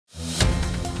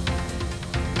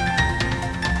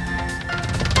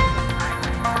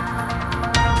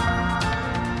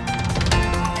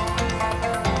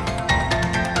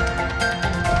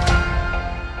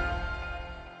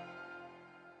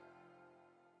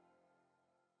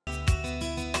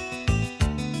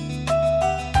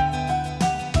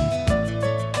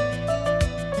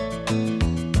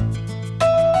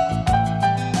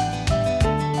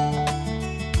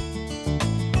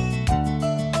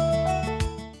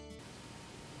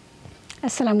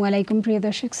আসসালামু আলাইকুম প্রিয়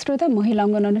দর্শক শ্রোতা, মহিলা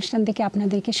অঙ্গন অনুষ্ঠান থেকে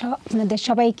আপনাদের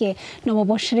সবাইকে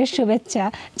নববর্ষের শুভেচ্ছা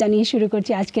জানিয়ে শুরু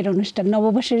করছি আজকের অনুষ্ঠান।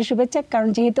 নববর্ষের শুভেচ্ছা, কারণ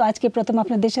যেহেতু আজকে প্রথম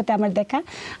আপনাদের সাথে আমার দেখা,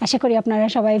 আশা করি আপনারা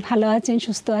সবাই ভালো আছেন,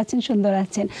 সুস্থ আছেন, সুন্দর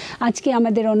আছেন। আজকে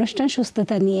আমাদের অনুষ্ঠান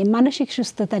সুস্থতা নিয়ে, মানসিক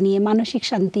সুস্থতা নিয়ে, মানসিক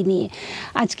শান্তি নিয়ে।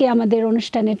 আজকে আমাদের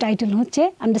অনুষ্ঠানের টাইটেল হচ্ছে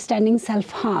understanding self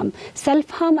harm. Self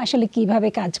harm আসলে কিভাবে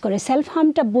কাজ করে, সেলফ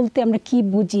হার্মটা বলতে আমরা কি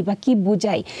বুঝি বা কি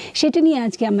বুঝাই, সেটা নিয়ে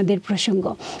আজকে আমাদের প্রসঙ্গ।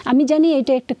 আমি জানি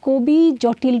এটা একটা খুবই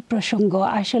জটিল প্রসঙ্গ।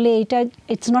 আসলে এটা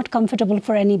it's not comfortable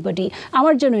for anybody.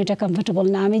 আমার জন্য এটা কমফোর্টেবল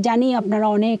না। আমি জানি আপনারা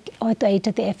অনেক হয়তো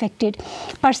এটাতে এফেক্টেড,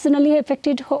 পার্সোনালি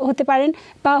এফেক্টেড হতে পারেন,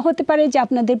 বা হতে পারে যে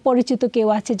আপনাদের পরিচিত কেউ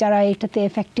আছে যারা এটাতে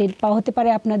এফেক্টেড, বা হতে পারে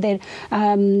আপনাদের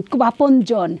খুব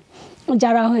আপনজন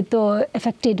যারা হয়তো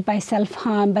এফেক্টেড বাই সেলফ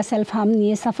হার্ম বা সেলফ হার্ম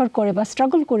নিয়ে সাফার করে বা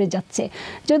স্ট্রাগল করে যাচ্ছে।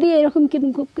 যদি এরকম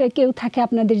কেউ থাকে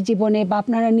আপনাদের জীবনে, বা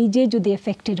আপনারা নিজে যদি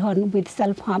এফেক্টেড হন উইথ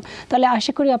সেলফ হার্ম, তাহলে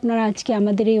আশা করি আপনারা আজকে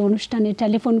আমাদের এই অনুষ্ঠানে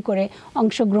টেলিফোন করে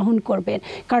অংশগ্রহণ করবেন।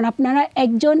 কারণ আপনারা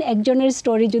একজনের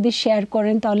স্টোরি যদি শেয়ার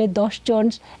করেন, তাহলে 10 জন,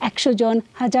 100 জন,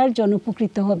 1000 জন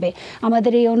উপকৃত হবে।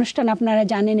 আমাদের এই অনুষ্ঠান আপনারা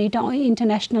জানেন এটা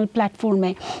ইন্টারন্যাশনাল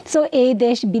প্ল্যাটফর্মে। সো এই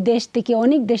দেশ বিদেশ থেকে,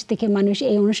 অনেক দেশ থেকে মানুষ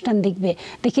এই অনুষ্ঠান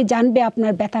দেখে জানবে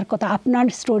আপনার ব্যথার কথা, আপনার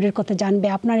স্টোরির কথা জানবে,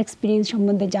 আপনার এক্সপিরিয়েন্স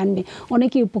সম্বন্ধে জানবে,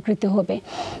 অনেকেই উপকৃত হবে।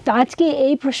 তো আজকে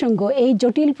এই প্রসঙ্গ, এই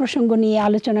জটিল প্রসঙ্গ নিয়ে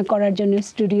আলোচনা করার জন্য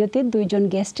স্টুডিওতে 2 জন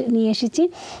গেস্ট নিয়ে এসেছি।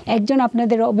 একজন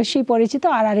আপনাদের অবশ্যই পরিচিত,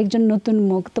 আর আরেকজন নতুন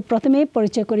মুখ। তো প্রথমেই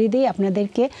পরিচয় করিয়ে দিই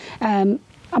আপনাদেরকে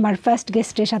আমার ফার্স্ট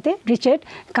গেস্টের সাথে, Richard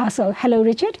castle. Hello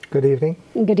Richard. Good evening.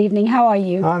 Good evening. How are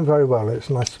you? I'm very well. It's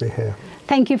nice to be here.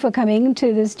 Thank you for coming to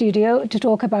the studio to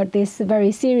talk about this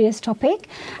very serious topic,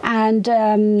 and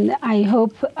I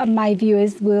hope my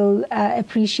viewers will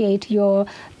appreciate your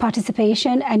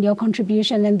participation and your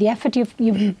contribution and the effort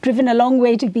you've driven a long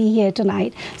way to be here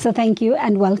tonight. So thank you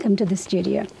and welcome to the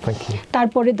studio. Thank you.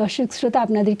 তারপরে দর্শক শ্রোতা,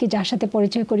 আপনাদেরকে যার সাথে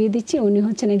পরিচয় করিয়ে দিচ্ছি, উনি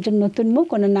হচ্ছেন একজন নতুন মুখ।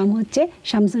 ওনার নাম হচ্ছে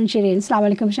শামসুন শিরিন। আসসালামু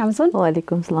আলাইকুম শামসুন।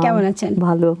 ওয়ালাইকুম আসসালাম। কেমন আছেন?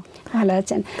 ভালো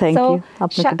আছেন। থ্যাংক ইউ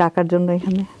আপনাকে ডাকার জন্য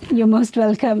এখানে। You most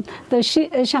welcome. তো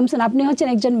শামসুন, আপনি হচ্ছেন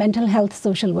একজন mental health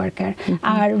social worker,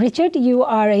 R Richard, you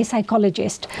R A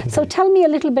psychologist. So tell me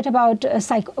a little bit about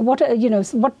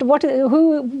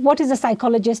what is a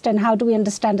psychologist and how do we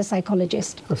understand a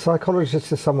psychologist? A psychologist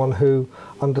is someone who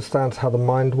understands how the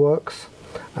mind works,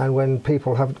 and when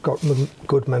people haven't got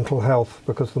good mental health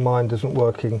because the mind isn't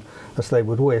working as they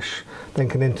would wish, then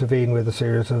can intervene with a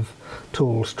series of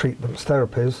tools, treatments,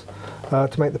 therapies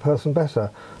to make the person better.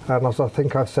 And as I think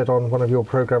I've said on one of your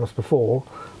programs before,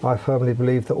 I firmly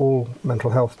believe that all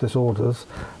mental health disorders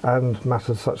and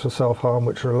matters such as self-harm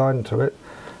which are aligned to it,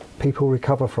 people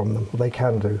recover from them. They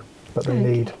can do, but they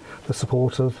need the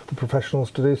support of the professionals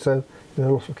to do so in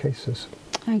a lot of cases.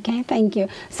 Okay, thank you.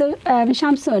 So,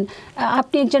 Shamsun,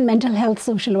 আপনি একজন mental health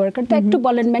social worker, তো একটু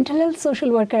বলেন mental health social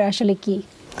worker আসলে কি?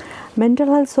 Mental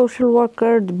health social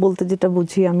worker বলতে যেটা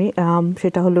বুঝি আমি,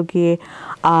 সেটা হলো গিয়ে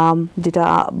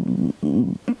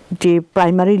যে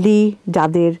প্রাইমারিলি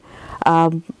যাদের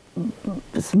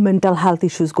মেন্টাল হেলথ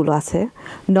ইস্যুসগুলো আছে,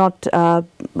 not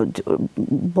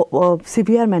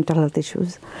severe mental health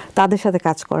issues, তাদের সাথে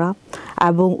কাজ করা,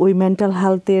 এবং ওই মেন্টাল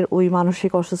হেলথের ওই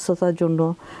মানসিক অসুস্থতার জন্য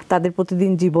তাদের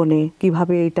প্রতিদিন জীবনে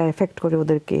কিভাবে এটা এফেক্ট করে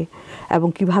ওদেরকে, এবং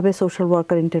কিভাবে সোশ্যাল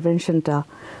ওয়ার্কার ইন্টারভেনশনটা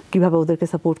কিভাবে ওদেরকে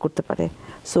সাপোর্ট করতে পারে।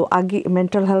 সো আগে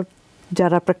মেন্টাল হেলথ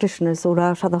যারা প্র্যাকটিশনার্স, ওরা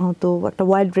সাধারণত একটা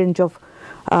ওয়াইড রেঞ্জ অফ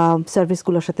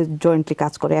সার্ভিসগুলোর সাথে জয়েন্টলি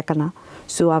কাজ করে, একা না।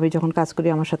 সো আমি যখন কাজ করি,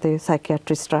 আমার সাথে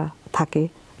সাইকিয়াট্রিস্টরা থাকে,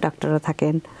 ডাক্তাররা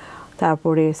থাকেন,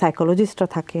 তারপরে সাইকোলজিস্টরা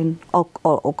থাকেন,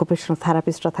 অকুপেশনাল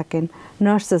থেরাপিস্টরা থাকেন,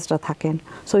 নার্সেসরা থাকেন।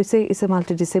 So it's a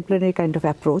multidisciplinary kind of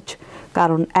approach,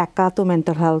 কারণ একা তো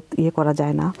মেন্টাল হেলথ করা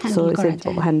যায় না, সো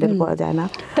হ্যান্ডেল করা যায় না।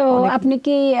 তো আপনি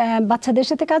কি বাচ্চাদের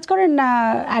সাথে কাজ করেন না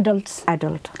অ্যাডাল্ট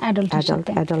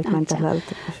মেন্টাল হেলথ?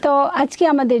 তো আজকে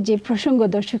আমাদের যে প্রসঙ্গ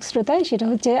দর্শক শ্রোতায়, সেটা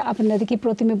হচ্ছে আপনাদেরকে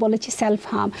প্রথমে বলেছি সেলফ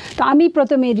হার্ম। তো আমি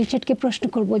প্রথমে রিচার্ডকে প্রশ্ন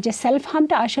করব যে সেলফ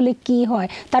হার্মটা আসলে কি হয়,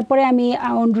 তারপরে আমি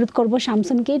অনুরোধ করব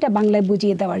শামসুনকে এটা বাংলায়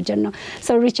বুঝিয়ে দেওয়ার জন্য।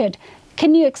 So Richard,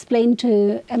 can you explain to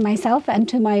myself and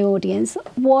to my audience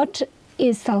what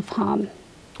is self-harm?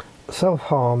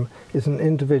 Self-harm is an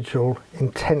individual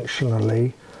intentionally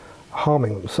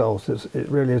harming themselves. It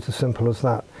really is as simple as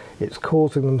that. It's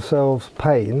causing themselves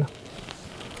pain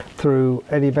through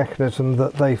any mechanism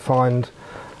that they find,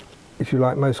 if you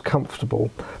like, most comfortable.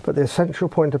 But the essential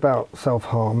point about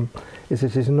self-harm is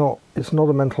it's not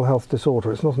a mental health disorder,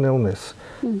 it's not an illness,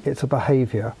 it's a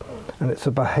behaviour, and it's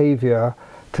a behaviour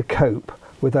to cope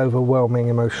with overwhelming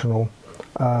emotional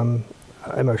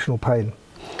pain.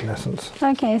 in essence.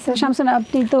 Okay, so Shamsun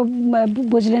আপনি তো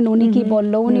বুঝলেন উনি কি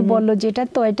বললো, উনি বললো যেটা,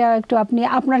 তো এটা একটু আপনি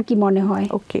আপনার কি মনে হয়?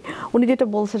 ওকে, উনি যেটা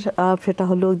বলছে সেটা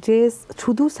হলো যে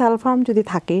শুধু সেলফ হার্ম যদি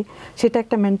থাকে সেটা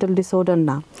একটা মেন্টাল ডিসঅর্ডার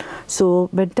না। সো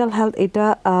মেন্টাল হেলথ এটা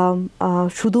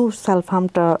শুধু সেলফ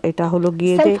হার্মটা, এটা হলো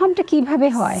গিয়ে যে সেলফ হার্মটা কিভাবে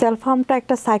হয়? সেলফ হার্মটা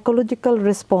একটা সাইকোলজিক্যাল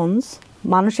রেসপন্স,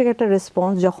 মানসিক একটা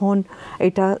রেসপন্স, যখন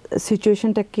এটা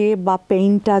সিচুয়েশনটাকে বা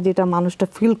পেইনটা যেটা মানুষটা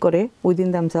ফিল করে উইদিন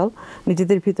দ্যামসেলফ,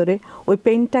 নিজেদের ভিতরে ওই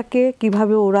পেইনটাকে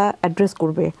কিভাবে ওরা অ্যাড্রেস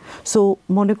করবে। সো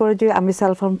মনে করে যে আমি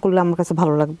সেলফ হার্ম করলে আমার কাছে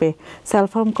ভালো লাগবে,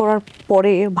 সেলফ হার্ম করার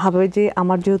পরে ভাবে যে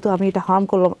আমার যেহেতু আমি এটা হার্ম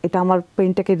করলাম, এটা আমার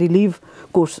পেইনটাকে রিলিভ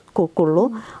করলো,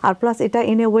 আর প্লাস এটা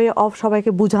ইন এ ওয়ে অফ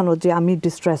সবাইকে বোঝানো যে আমি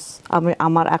ডিস্ট্রেস,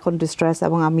 আমার এখন ডিস্ট্রেস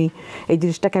এবং আমি এই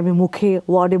জিনিসটাকে আমি মুখে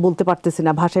ওয়ার্ডে বলতে পারতেছি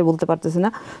না, ভাষায় বলতে পারতেছি না।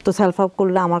 তো সেলফ হার্ম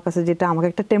করলে আমার কাছে যেটা আমাকে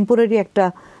একটা টেম্পোরারি একটা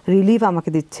রিলিফ আমাকে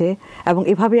দিচ্ছে, এবং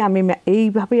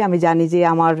এইভাবেই আমি জানি যে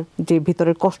আমার যে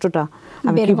ভিতরের কষ্টটা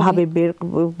আমি কিভাবে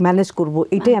ম্যানেজ করব,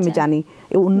 এটাই আমি জানি,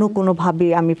 অন্য কোনোভাবে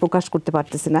আমি প্রকাশ করতে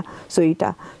পারতেছি না। সো এইটা,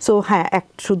 সো হ্যাঁ,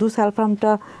 শুধু সেলফ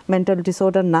হার্মটা মেন্টাল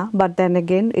ডিসঅর্ডার না, বাট দেন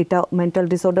এগেন এটা মেন্টাল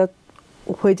ডিসঅর্ডার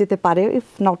হয়ে যেতে পারে if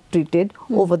not treated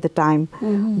over the time,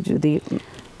 যদি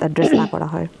অ্যাড্রেস না করা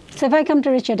হয়। So if I come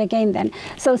to Richard again then,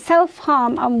 so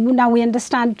self-harm, now we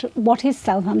understand what is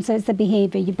self-harm, so it's the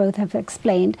behavior, you both have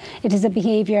explained, it is a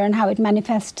behavior and how it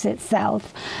manifests itself.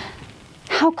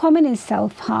 How common is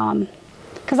self-harm?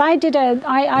 Because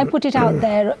I put it out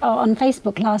there on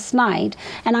Facebook last night,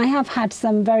 and I have had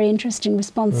some very interesting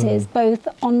responses, both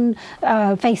on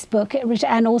Facebook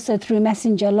and also through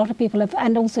Messenger. A lot of people have,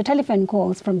 and also telephone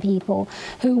calls from people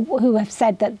who have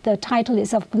said that the title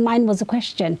itself, mine was a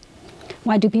question.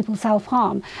 Why do people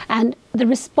self-harm? And the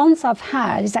response I've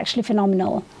had is actually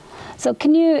phenomenal. So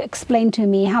can you explain to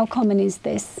me how common is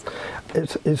this?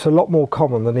 It's a lot more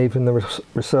common than even the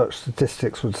research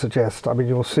statistics would suggest. I mean,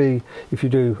 you'll see, if you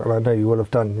do, and I know you will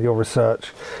have done your research,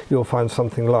 you'll find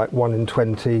something like 1 in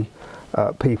 20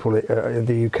 people in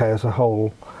the UK as a whole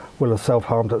will have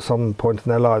self-harmed at some point in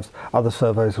their lives. Other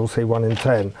surveys will say 1 in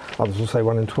 10, others will say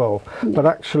 1 in 12. But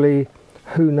actually,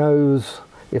 who knows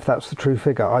if that's the true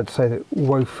figure? I'd say that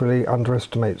woefully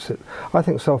underestimates it. I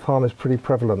think self-harm is pretty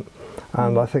prevalent,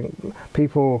 and I think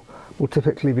people will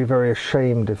typically be very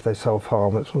ashamed if they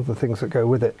self-harm. It's one of the things that go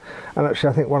with it. And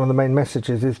actually I think one of the main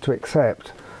messages is to accept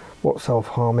what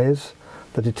self-harm is,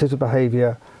 that it is a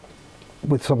behaviour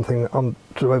with something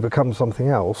to overcome something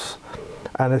else,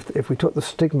 and if we took the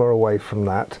stigma away from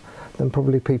that, then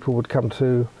probably people would come to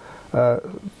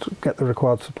get the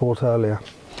required support earlier.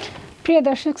 প্রিয়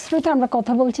দর্শক শ্রোতা, আমরা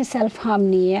কথা বলছি self harm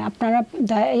নিয়ে। আপনারা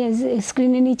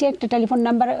স্ক্রিনের নিচে একটা টেলিফোন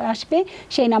নাম্বার আসবে,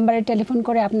 সেই নাম্বারে টেলিফোন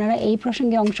করে আপনারা এই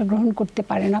প্রসঙ্গে অংশগ্রহণ করতে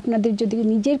পারেন। আপনাদের যদি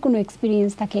নিজের কোনো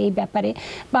এক্সপিরিয়েন্স থাকে এই ব্যাপারে,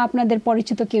 বা আপনাদের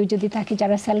পরিচিত কেউ যদি থাকে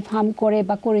যারা সেলফ হার্ম করে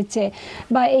বা করেছে,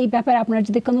 বা এই ব্যাপারে আপনার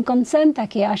যদি কোনো কনসার্ন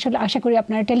থাকে, আসলে আশা করি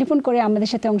আপনারা টেলিফোন করে আমাদের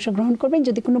সাথে অংশগ্রহণ করবেন।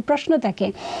 যদি কোনো প্রশ্ন থাকে,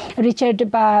 রিচার্ড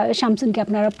বা শামসুনকে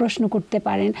আপনারা প্রশ্ন করতে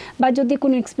পারেন, বা যদি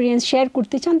কোনো এক্সপিরিয়েন্স শেয়ার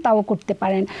করতে চান তাও করতে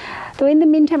পারেন। তো ইন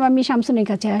দ্য মিন টাইম আমি শামসুনের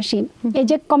কাছে আসি। এই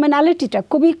যে কমনালিটিটা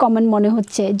খুবই কমন মনে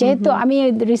হচ্ছে, যেহেতু আমি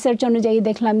রিসার্চ অনুযায়ী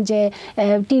দেখলাম যে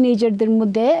টিনেজারদের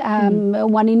মধ্যে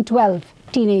 1 in 12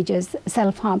 teenagers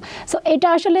self harm. So এটা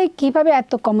আসলে কিভাবে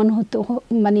এত কমন হতো,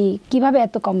 মানে কিভাবে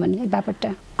এত কমন এই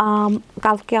ব্যাপারটা?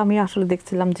 কালকে আমি আসলে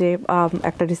দেখছিলাম যে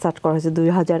একটা রিসার্চ করা হয়েছে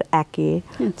 2001-এ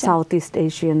সাউথ ইস্ট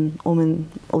এশিয়ান ওমেন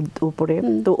উপরে।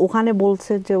 তো ওখানে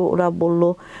বলছে যে ওরা বলল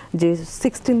যে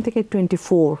 16 থেকে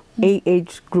 24 এই এজ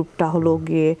গ্রুপটা হলো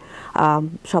গিয়ে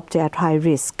সবচেয়ে অ্যাট হাই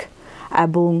রিস্ক,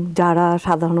 এবং যারা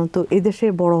সাধারণত এদেশে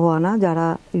বড় হওয়া না, যারা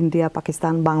ইন্ডিয়া,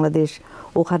 পাকিস্তান, বাংলাদেশ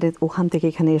ওখান থেকে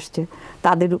এখানে এসছে,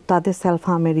 তাদের সেলফ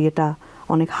হার্মের ইয়েটা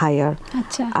অনেক হায়ার।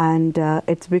 অ্যান্ড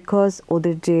ইটস বিকজ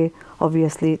ওদের যে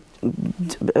অবভিয়াসলি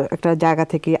একটা জায়গা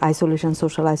থেকে আইসোলেশন,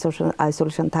 সোশ্যাল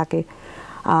আইসোলেশন থাকে,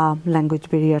 ল্যাঙ্গুয়েজ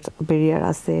ব্যারিয়ার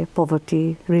আছে, পভার্টি,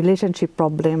 রিলেশনশিপ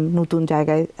প্রবলেম, নতুন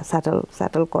জায়গায়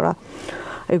সেটেল করা,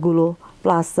 এগুলো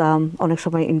প্লাস অনেক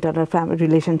সময় ইন্টারনাল ফ্যামিলি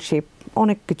রিলেশনশিপ,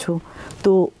 অনেক কিছু।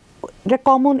 তো এটা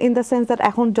common in the sense that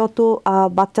এখন যত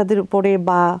বাচ্চাদের উপরে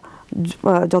বা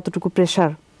যতটুকু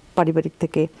প্রেশার পারিবারিক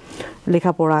থেকে,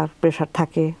 লেখাপড়ার প্রেশার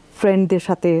থাকে, ফ্রেন্ডদের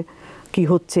সাথে কি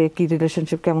হচ্ছে, কি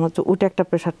রিলেশনশিপ কেমন হচ্ছে, ওটা একটা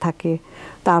প্রেশার থাকে।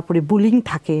 তারপরে বুলিং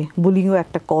থাকে, বুলিংও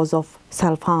একটা কজ অফ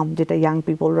সেলফ হার্ম, যেটা ইয়াং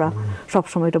পিপলরা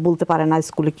সবসময় এটা বলতে পারে না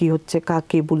স্কুলে কি হচ্ছে,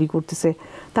 কাকে বুলি করতেছে।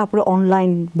 তারপরে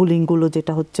অনলাইন বুলিংগুলো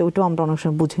যেটা হচ্ছে, ওইটাও আমরা অনেক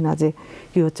সময় বুঝি না যে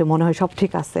কী হচ্ছে, মনে হয় সব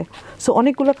ঠিক আছে। সো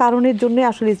অনেকগুলো কারণের জন্য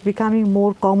আসলে it's becoming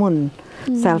more common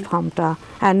self হার্মটা।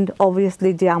 And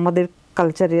obviously যে আমাদের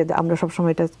কালচারে আমরা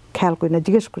সবসময় এটা খেয়াল করি না,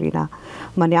 জিজ্ঞেস করি না,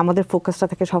 মানে আমাদের ফোকাসটা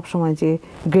থাকে সবসময় যে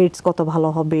গ্রেডস কত ভালো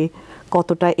হবে,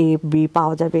 কতটা A B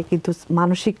পাওয়া যাবে, কিন্তু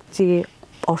মানসিক যে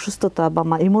অসুস্থতা বা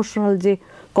ইমোশনাল যে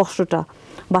কষ্টটা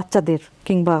বাচ্চাদের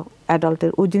কিংবা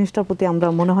অ্যাডাল্টের ওই জিনিসটার প্রতি আমরা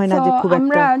মনে হয় না যে খুব একটা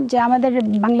আমরা যে আমাদের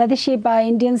বাংলাদেশি বা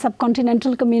ইন্ডিয়ান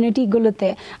সাবকন্টিনেন্টাল কমিউনিটিগুলোতে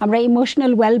আমরা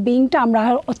ইমোশনাল ওয়েলবিংটা আমরা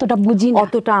অতটা বুঝি না,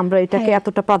 অতটা আমরা এটাকে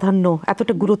এতটা প্রাধান্য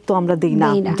এতটা গুরুত্ব আমরা দিই না,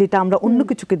 যেটা আমরা অন্য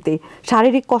কিছুকে দিই।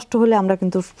 শারীরিক কষ্ট হলে আমরা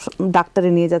কিন্তু ডাক্তারে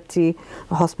নিয়ে যাচ্ছি,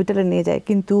 হসপিটালে নিয়ে যাই,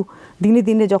 কিন্তু দিনে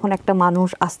দিনে যখন একটা মানুষ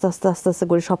আস্তে আস্তে আস্তে আস্তে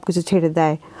করে সবকিছু ছেড়ে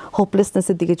দেয়,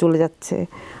 হোপলেসনেসের দিকে চলে যাচ্ছে,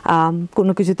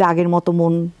 কোনো কিছুতে আগের মতো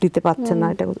মন দিতে পারছে না,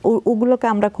 এটা ওগুলোকে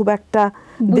আমরা খুব একটা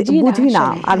বুঝি না,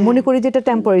 আর মনে করি যে এটা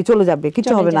টেম্পোরারি, চলে যাবে,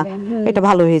 কিছু হবে না, এটা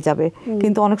ভালো হয়ে যাবে,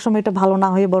 কিন্তু অনেক সময় এটা ভালো না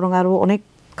হয়ে বরং আরো অনেক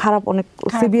খারাপ, অনেক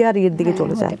সিভিয়ার এর দিকে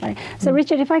চলে যায়। So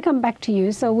Richard, if I come back to you,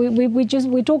 so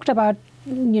we talked about,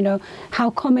 you know, how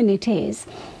common it is.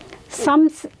 Some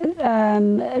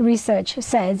research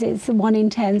says it's 1 in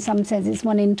 10, some says it's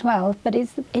 1 in 12, but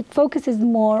it focuses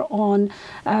more on,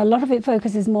 a lot of it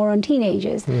focuses more on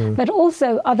teenagers. But also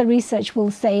other research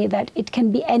will say that it can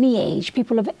be any age.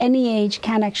 People of any age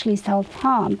can actually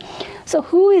self-harm. So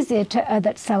who is it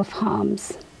that self-harms?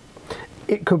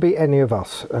 It could be any of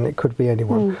us, and it could be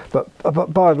anyone. But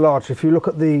by and large, if you look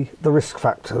at the risk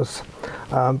factors,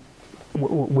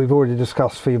 we've already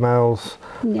discussed females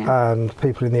and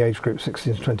people in the age group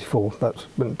 16 to 24. That's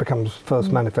when it becomes first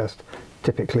manifest,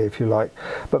 typically, if you like.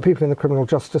 But people in the criminal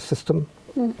justice system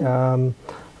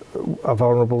are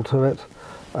vulnerable to it.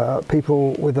 People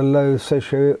with a low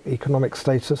socio-economic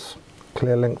status,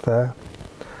 clear link there.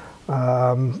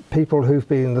 People who've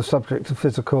been the subject of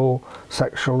physical,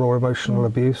 sexual or emotional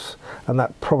abuse, and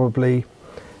that probably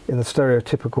in the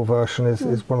stereotypical version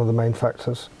is one of the main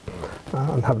factors,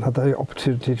 and haven't had the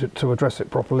opportunity to address it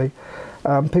properly.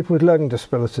 People with learning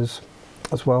disabilities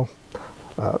as well,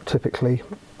 typically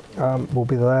will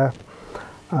be there.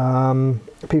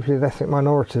 People in ethnic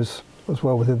minorities as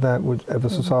well within whatever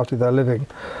society they're living.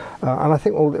 And I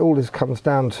think all this comes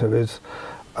down to is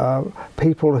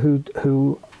people who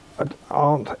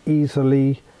aren't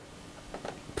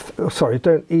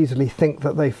don't easily think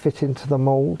that they fit into the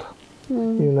mould,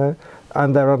 you know, and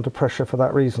they're under pressure for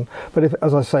that reason. But if,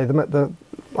 as I say,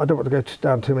 I don't want to go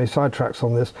down too many sidetracks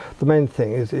on this. The main thing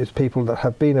is people that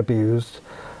have been abused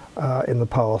in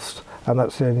the past, and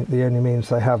that's the only means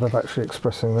they have of actually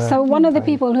expressing their So one of the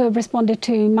pain. people who have responded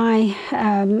to my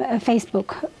Facebook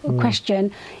question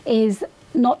is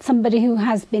not somebody who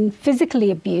has been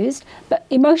physically abused, but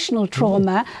emotional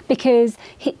trauma, because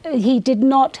he did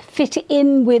not fit in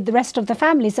with the rest of the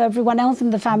family. So everyone else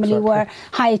in the family were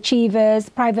high achievers,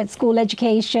 private school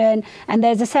education, and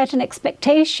there's a certain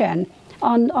expectation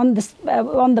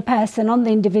on the person, on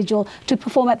the individual, to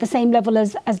perform at the same level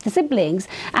as the siblings.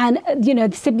 And you know,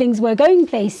 the siblings were going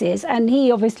places, and he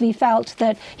obviously felt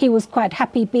that he was quite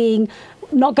happy being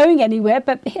not going anywhere,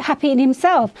 but happy in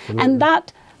himself. And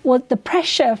that was the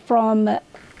pressure from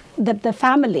the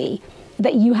family,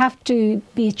 that you have to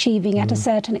be achieving at a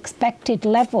certain expected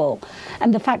level,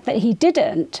 and the fact that he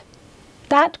didn't,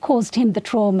 that caused him the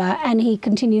trauma, and he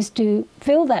continues to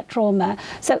feel that trauma.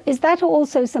 So is that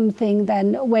also something then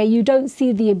where you don't see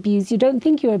the abuse, you don't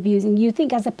think you're abusing, you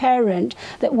think as a parent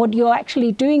that what you're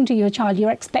actually doing to your child,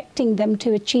 you're expecting them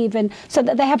to achieve, and so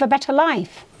that they have a better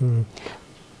life?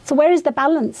 So where is the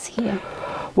balance here?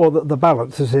 Well, the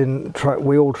balance is in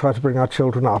we all try to bring our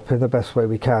children up in the best way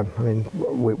we can. I mean,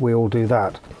 we all do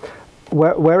that.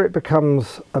 Where it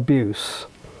becomes abuse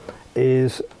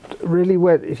is really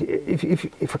where,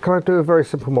 if I can do a very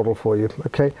simple model for you,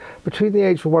 okay? Between the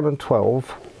age of 1 and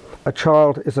 12, a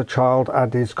child is a child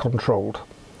and is controlled,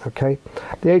 okay?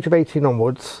 The age of 18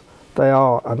 onwards, they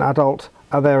are an adult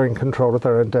and they're in control of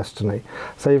their own destiny.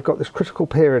 So you've got this critical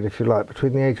period, if you like,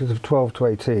 between the ages of 12 to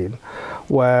 18,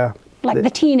 where like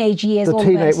the teenage years,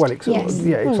 almost.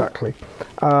 Yeah, exactly.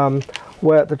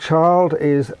 Where the child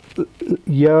is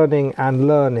yearning and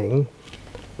learning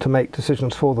to make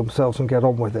decisions for themselves and get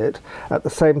on with it. At the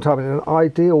same time, in an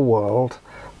ideal world,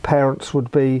 parents would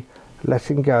be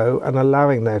letting go and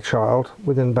allowing their child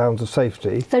within bounds of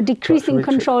safety. So decreasing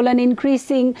control and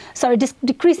increasing,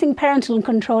 decreasing parental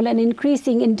control and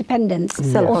increasing independence,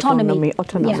 autonomy.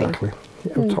 Exactly.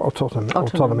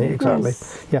 Autonomy, exactly.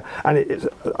 Yeah, and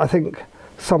I think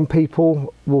some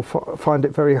people will find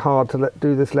it very hard to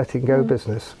do this letting go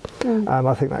business, and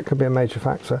I think that could be a major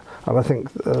factor. And I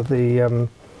think the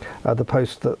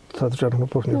post that the gentleman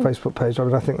put on your Facebook page, I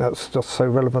mean, I think that's just so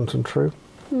relevant and true.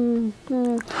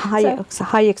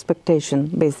 High expectation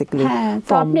basically. হ্যাঁ,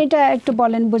 তো আপনি এটা একটু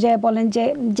বুঝায় বলেন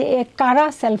যে কারা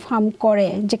self harm করে,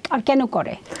 যে আর কেন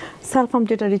করে? সেলফ হার্ম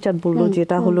যেটা রিচার্ড বললো,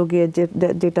 যেটা হলো গিয়ে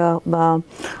যেটা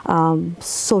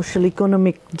সোশ্যাল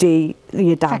ইকোনমিক যেই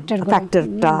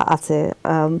ফ্যাক্টরটা আছে,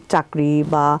 চাকরি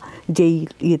বা যেই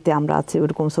ইয়েতে আমরা আছি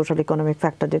ওরকম সোশ্যাল ইকোনমিক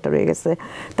ফ্যাক্টর যেটা রয়ে গেছে,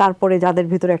 তারপরে যাদের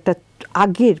ভিতরে একটা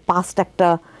আগের পাস্ট একটা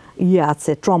ইয়ে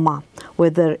আছে, ট্রমা,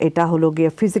 ওয়েদার এটা হলো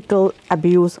গিয়ে physical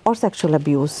abuse or sexual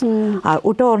abuse, আর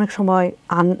ওটা অনেক সময়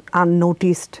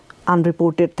আননোটিসড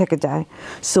আনরিপোর্টেড থেকে যায়।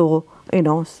 সো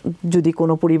যদি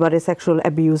কোনো পরিবারে সেক্সুয়াল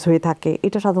অ্যাবিউজ হয়ে থাকে,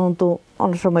 এটা সাধারণত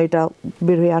অনেক সময় এটা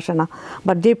বের হয়ে আসে না,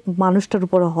 বাট যে মানুষটার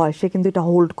উপরে হয় সে কিন্তু এটা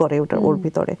হোল্ড করে, ওর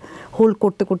ভিতরে হোল্ড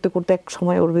করতে করতে করতে এক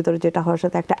সময় ওর ভিতরে যেটা হয়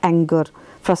সাথে একটা অ্যাঙ্গার,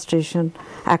 ফ্রাস্ট্রেশন,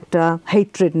 একটা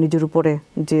হেট্রেড নিজের উপরে,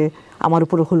 যে আমার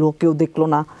উপরে হলো, কেউ দেখলো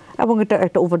না, এবং এটা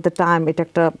একটা ওভার দ্য টাইম এটা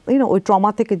একটা ওই ট্রমা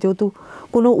থেকে যেহেতু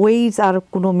কোনো ওয়েজ আর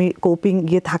কোনো কোপিং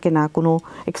ইয়ে থাকে না, কোনো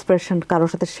এক্সপ্রেশন কারোর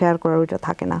সাথে শেয়ার করার ওইটা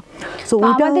থাকে না। সো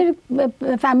আমাদের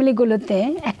ফ্যামিলিগুলোতে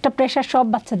একটা প্রেশার সব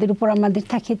বাচ্চাদের উপর আমাদের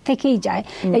থেকেই যায়,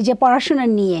 এই যে পড়াশোনা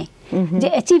নিয়ে যে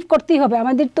অ্যাচিভ করতেই হবে,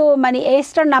 আমাদের তো মানে এ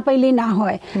স্টার না পাইলেই না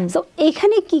হয়। সো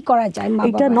এখানে কি করা যায়?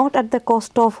 এটা not at the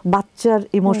cost of বাচ্চার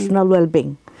ইমোশনাল ওয়েলবিং,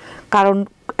 কারণ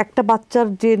একটা বাচ্চার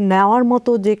যে নেওয়ার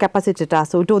মতো যে ক্যাপাসিটিটা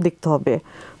আছে ওইটাও দেখতে হবে।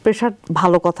 প্রেশার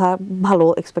ভালো কথা, ভালো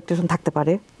এক্সপেকটেশন থাকতে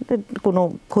পারে, কোনো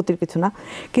ক্ষতির কিছু না,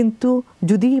 কিন্তু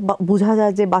যদি বোঝা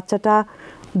যায় যে বাচ্চাটা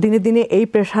দিনে দিনে এই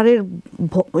প্রেশারের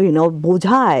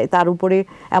বোঝায়, তার উপরে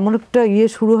এমন একটা ইয়ে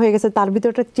শুরু হয়ে গেছে, তার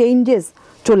ভিতরে একটা চেঞ্জেস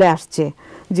চলে আসছে,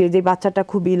 যে বাচ্চাটা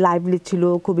খুবই লাইভলি ছিল,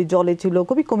 খুবই জলে ছিল,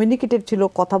 খুবই কমিউনিকেটিভ ছিল,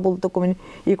 কথা বলতো,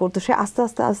 ইয়ে করতো, সে আস্তে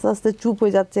আস্তে আস্তে আস্তে চুপ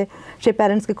হয়ে যাচ্ছে, সে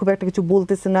প্যারেন্টসকে খুব একটা কিছু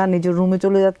বলতেছে না, নিজের রুমে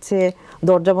চলে যাচ্ছে,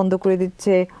 দরজা বন্ধ করে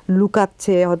দিচ্ছে,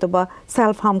 লুকাচ্ছে, হয়তো বা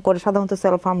সেলফ হার্ম করে, সাধারণত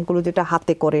সেলফ হার্মগুলো যেটা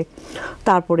হাতে করে,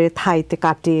 তারপরে থাইতে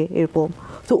কাটে, এরকম।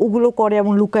 তো ওগুলো করে,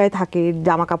 এমন লুকায় থাকে,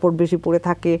 জামা কাপড় বেশি পরে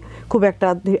থাকে, খুব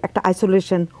একটা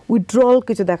আইসোলেশন, উইথড্রল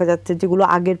কিছু দেখা যাচ্ছে, যেগুলো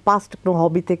আগের পাস্ট কোনো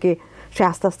হবি থেকে সে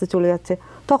আস্তে আস্তে চলে যাচ্ছে।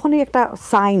 তখনই একটা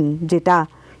সাইন যেটা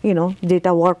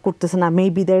যেটা ওয়ার্ক করতেছে না,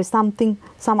 maybe there is something,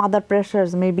 some other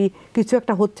প্রেশারস, maybe কিছু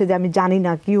একটা হচ্ছে যে আমি জানি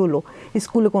না কি হলো,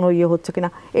 স্কুলে কোনো ইয়ে হচ্ছে কিনা।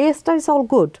 এই star is all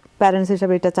good, parents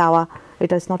হিসাবে এটা চাওয়া,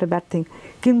 এটা is not a bad thing,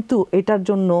 কিন্তু এটার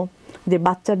জন্য যে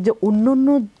বাচ্চার যে অন্য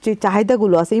যে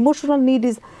চাহিদাগুলো আছে, emotional need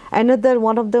is another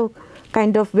one of the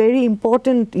kind of very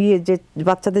important ইয়ে, যে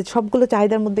বাচ্চাদের সবগুলো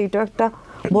চাহিদার মধ্যে এটা একটা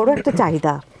বড় একটা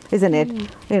চাহিদা, isn't it?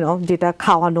 যেটা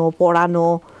খাওয়ানো, পড়ানো,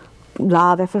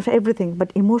 লাভ, অ্যাফেকশন, এভরিথিং, বাট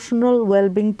ইমোশনাল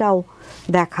ওয়েলবিংটাও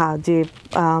দেখা, যে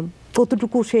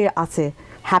কতটুকু সে আছে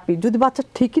হ্যাপি। যদি বাচ্চা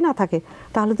ঠিকই না থাকে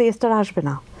তাহলে তো স্টার আসবে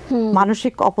না।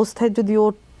 মানসিক অবস্থায় যদি ও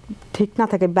ঠিক না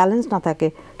থাকে, ব্যালেন্স না থাকে,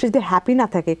 যদি হ্যাপি না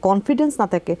থাকে, কনফিডেন্স না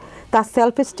থাকে, তার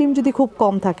সেলফ এস্টিম যদি খুব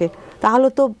কম থাকে, তাহলে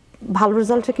তো ভালো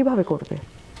রেজাল্ট সে কীভাবে করবে?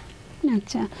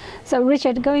 Acha. So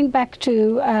Richard, going back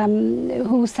to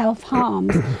who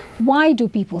self-harms, why do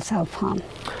people self-harm?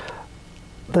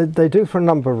 They do for a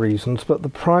number of reasons, but the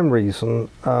prime reason,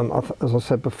 as I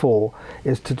said before,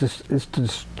 is to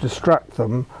distract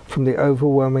them from the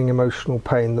overwhelming emotional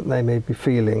pain that they may be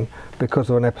feeling because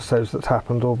of an episode that's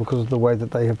happened or because of the way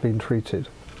that they have been treated.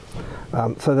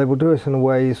 So they will do it in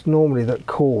ways normally that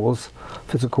cause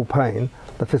physical pain,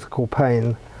 the physical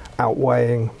pain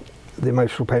outweighing the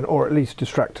emotional pain, or at least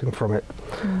distracting from it.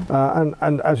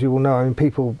 And as you will know, I mean,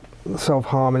 people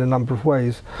self-harm in a number of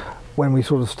ways. When we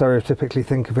sort of stereotypically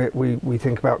think of it, we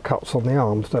think about cuts on the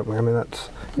arms, don't we? I mean, that's,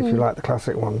 if you like, the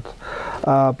classic ones.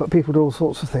 But people do all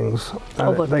sorts of things.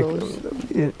 Overdose,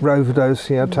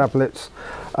 tablets,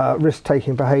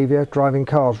 risk-taking behaviour, driving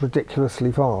cars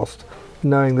ridiculously fast,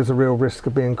 knowing there's a real risk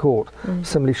of being caught.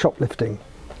 Similarly, shoplifting,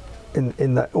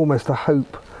 in that almost the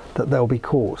hope that they'll be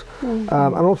caught.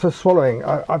 And also swallowing.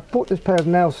 I've brought this pair of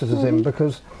nail scissors in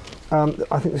because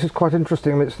I think this is quite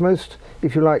interesting. I mean, it's the most,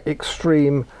 if you like,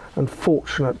 extreme and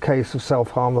fortunate case of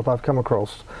self-harm that I've come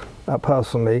across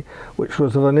personally, which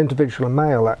was of an individual, a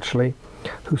male actually,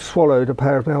 who swallowed a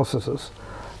pair of nail scissors.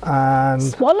 And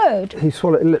he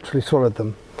literally swallowed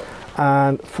them.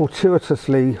 And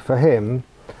fortuitously for him,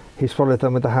 he swallowed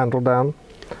them with the handle down,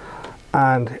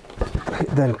 and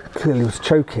then clearly was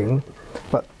choking,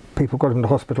 but people got him to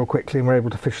hospital quickly and were able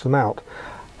to fish them out.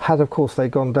 Had, of course, they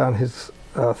gone down his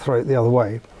throat the other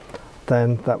way,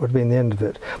 then that would have been the end of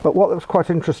it. But what was quite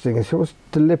interesting is he was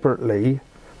deliberately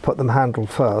put them handle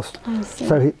first,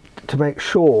 so to make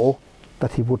sure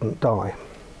that he wouldn't die,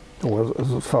 or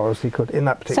as far as he could in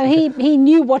that particular. So he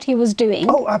knew what he was doing.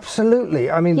 Oh, absolutely.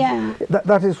 I mean,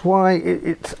 that is why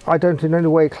it's. I don't in any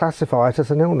way classify it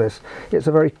as an illness. It's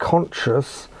a very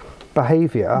conscious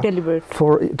behaviour.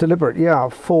 Deliberate. Deliberate, yeah.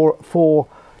 For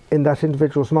in that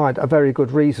individual's mind a very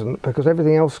good reason, because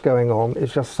everything else going on is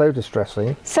just so distressing.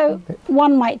 So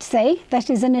one might say that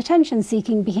is an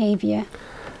attention-seeking behaviour.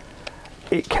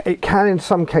 It can, in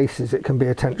some cases, it can be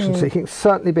attention-seeking.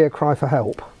 Certainly be a cry for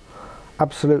help.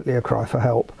 Absolutely a cry for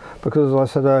help, because as I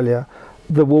said earlier,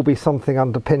 there will be something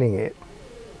underpinning it,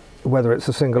 whether it's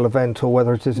a single event or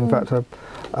whether it is in fact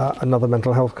another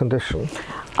mental health condition.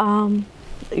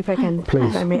 If I can,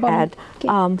 Please. I may add,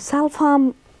 self-harm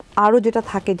আরও যেটা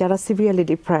থাকে যারা severely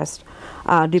depressed,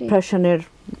 ডিপ্রেশনের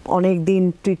অনেক দিন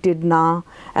treated না,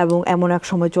 এবং এমন এক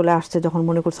সময় চলে আসছে যখন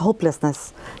মনে করছে হোপলেসনেস,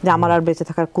 যে আমার আর বেঁচে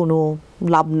থাকার কোনো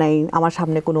লাভ নেই, আমার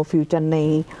সামনে কোনো ফিউচার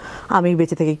নেই, আমি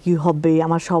বেঁচে থেকে কি হবে,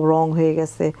 আমার সব রং হয়ে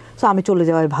গেছে, সো আমি চলে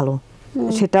যাওয়াই ভালো।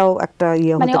 সেটাও একটা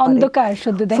ইয়ে হতে পারে, অন্ধকার,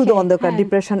 শুধু অন্ধকার,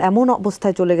 ডিপ্রেশন এমন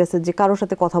অবস্থায় চলে গেছে যে কারোর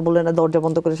সাথে কথা বলে না, দরজা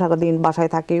বন্ধ করে সারাদিন বাসায়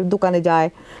থাকে, দোকানে যায়,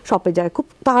 শপে যায়, খুব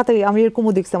তাড়াতাড়ি, আমি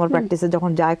এরকমও দেখছি আমার প্র্যাকটিসে,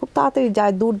 যখন যায় খুব তাড়াতাড়ি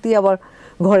যায়, দূর দিয়ে আবার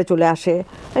ঘরে চলে আসে,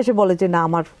 এসে বলে যে না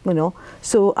আমার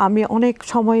সো আমি অনেক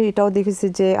সময় এটাও দেখেছি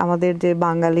যে আমাদের যে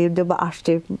বাঙালির যে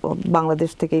আসছে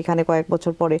বাংলাদেশ থেকে এখানে কয়েক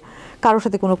বছর পরে, কারোর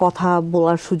সাথে কোনো কথা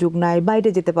বলার সুযোগ নাই, বাইরে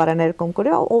যেতে পারে না, এরকম করে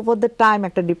ওভার দ্য টাইম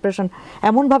একটা ডিপ্রেশন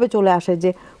এমনভাবে চলে আসে যে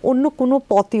অন্য কোনো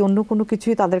পথই, অন্য কোনো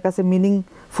কিছুই তাদের কাছে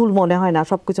মিনিংফুল মনে হয় না,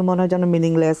 সব কিছু মনে হয় যেন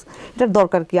মিনিংলেস, এটার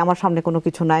দরকার কি, আমার সামনে কোনো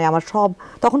কিছু নাই, আমার সব,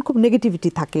 তখন খুব নেগেটিভিটি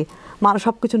থাকে, মানে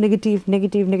সব কিছু নেগেটিভ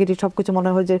নেগেটিভ নেগেটিভ, সব কিছু মনে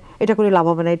হয় যে এটা করে লাভ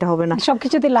হবে না, এটা হবে না,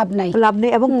 সবকিছুতে লাভ নাই, লাভ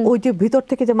নেই। এবং ওই যে ভিতর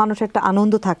থেকে যে মানুষ একটা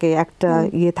আনন্দ থাকে, একটা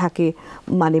ইয়ে থাকে,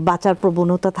 মানে বাঁচার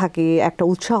প্রবণতা থাকে, একটা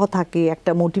উৎসাহ থাকে,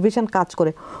 একটা মোটিভেশন কাজ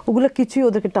করে, ওগুলো কিছুই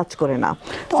ওদেরকে টাচ করে না।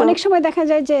 তো অনেক সময় দেখা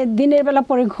যায় যে দিনের বেলা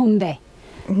পরে ঘুম দেয়,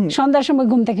 সন্ধ্যার সময়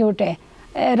ঘুম থেকে উঠে,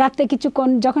 রাতে কিছুক্ষণ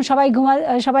যখন সবাই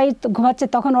ঘুমাচ্ছে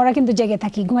তখন ওরা কিন্তু জেগে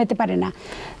থাকে, ঘুমাইতে পারে না।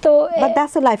 তো বাট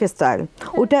দ্যাটস আ লাইফস্টাইল,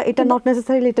 ওটা এটা নট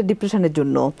নেসেসারিলি এটা ডিপ্রেশনের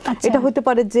জন্য, এটা হতে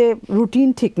পারে যে রুটিন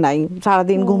ঠিক নাই,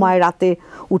 সারাদিন ঘুমায়, রাতে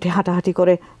উঠে হাঁটাহাঁটি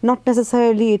করে, নট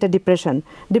নেসেসারিলি এটা ডিপ্রেশন।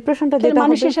 ডিপ্রেশনটা যেটা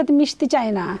মানুষের সাথে মিশতে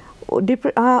চায় না,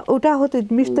 ওটা হয়তো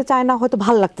মিশতে চায় না, হয়তো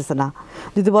ভালো লাগতেছে না,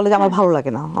 যদি বলে যে আমার ভালো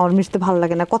লাগে না, আমার মিশতে ভালো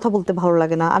লাগে না, কথা বলতে ভালো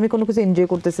লাগে না, আমি কোনো কিছু এনজয়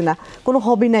করতেছি না, কোনো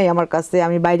হবি নাই আমার কাছে,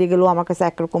 আমি বাইরে গেলেও আমার কাছে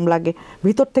একরকম লাগে,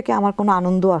 ভিতর থেকে আমার কোনো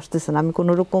আনন্দ আসতেছে না, আমি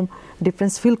কোনো রকম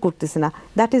ডিফারেন্স ফিল করতেছি না,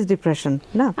 দ্যাট ইজ ডিপ্রেশন।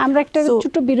 না, আমরা একটা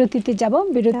ছোট বিরতিতে যাব,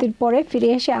 বিরতির পরে ফিরে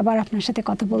এসে আবার আপনার সাথে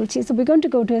কথা বলছি। So we going to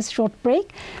go to a short break.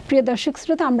 প্রিয় দর্শক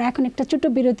শ্রোতা, আমরা এখন একটা ছোট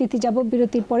বিরতিতে যাব,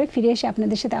 বিরতির পরে ফিরে এসে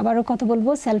আপনাদের সাথে আবারও কথা বলবো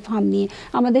সেলফ হার্ম নিয়ে।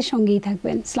 আমাদের সঙ্গেই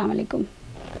থাকবেন। আসসালামু আলাইকুম।